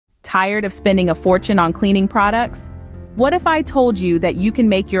Tired of spending a fortune on cleaning products? What if I told you that you can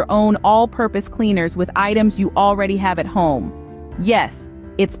make your own all-purpose cleaners with items you already have at home? Yes,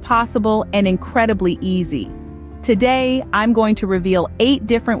 it's possible and incredibly easy. Today, I'm going to reveal 8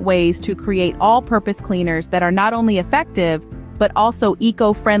 different ways to create all-purpose cleaners that are not only effective, but also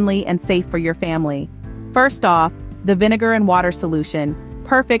eco-friendly and safe for your family. First off, the vinegar and water solution,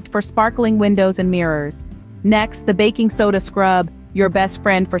 perfect for sparkling windows and mirrors. Next, the baking soda scrub, your best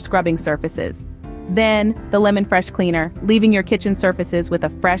friend for scrubbing surfaces. Then, the lemon fresh cleaner, leaving your kitchen surfaces with a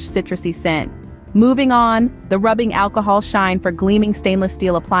fresh citrusy scent. Moving on, the rubbing alcohol shine for gleaming stainless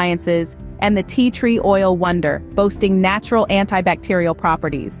steel appliances, and the tea tree oil wonder, boasting natural antibacterial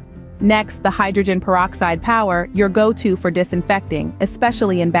properties. Next, the hydrogen peroxide power, your go-to for disinfecting,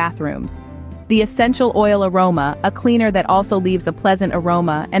 especially in bathrooms. The essential oil aroma, a cleaner that also leaves a pleasant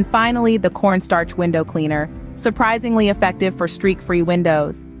aroma, and finally, the cornstarch window cleaner, surprisingly effective for streak-free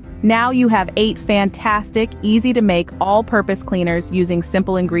windows. Now you have 8 fantastic, easy-to-make, all-purpose cleaners using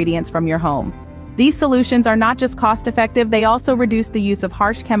simple ingredients from your home. These solutions are not just cost-effective, they also reduce the use of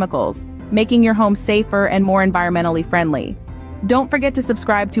harsh chemicals, making your home safer and more environmentally friendly. Don't forget to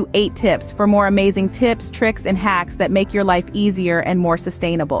subscribe to 8 Tips for more amazing tips, tricks, and hacks that make your life easier and more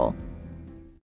sustainable.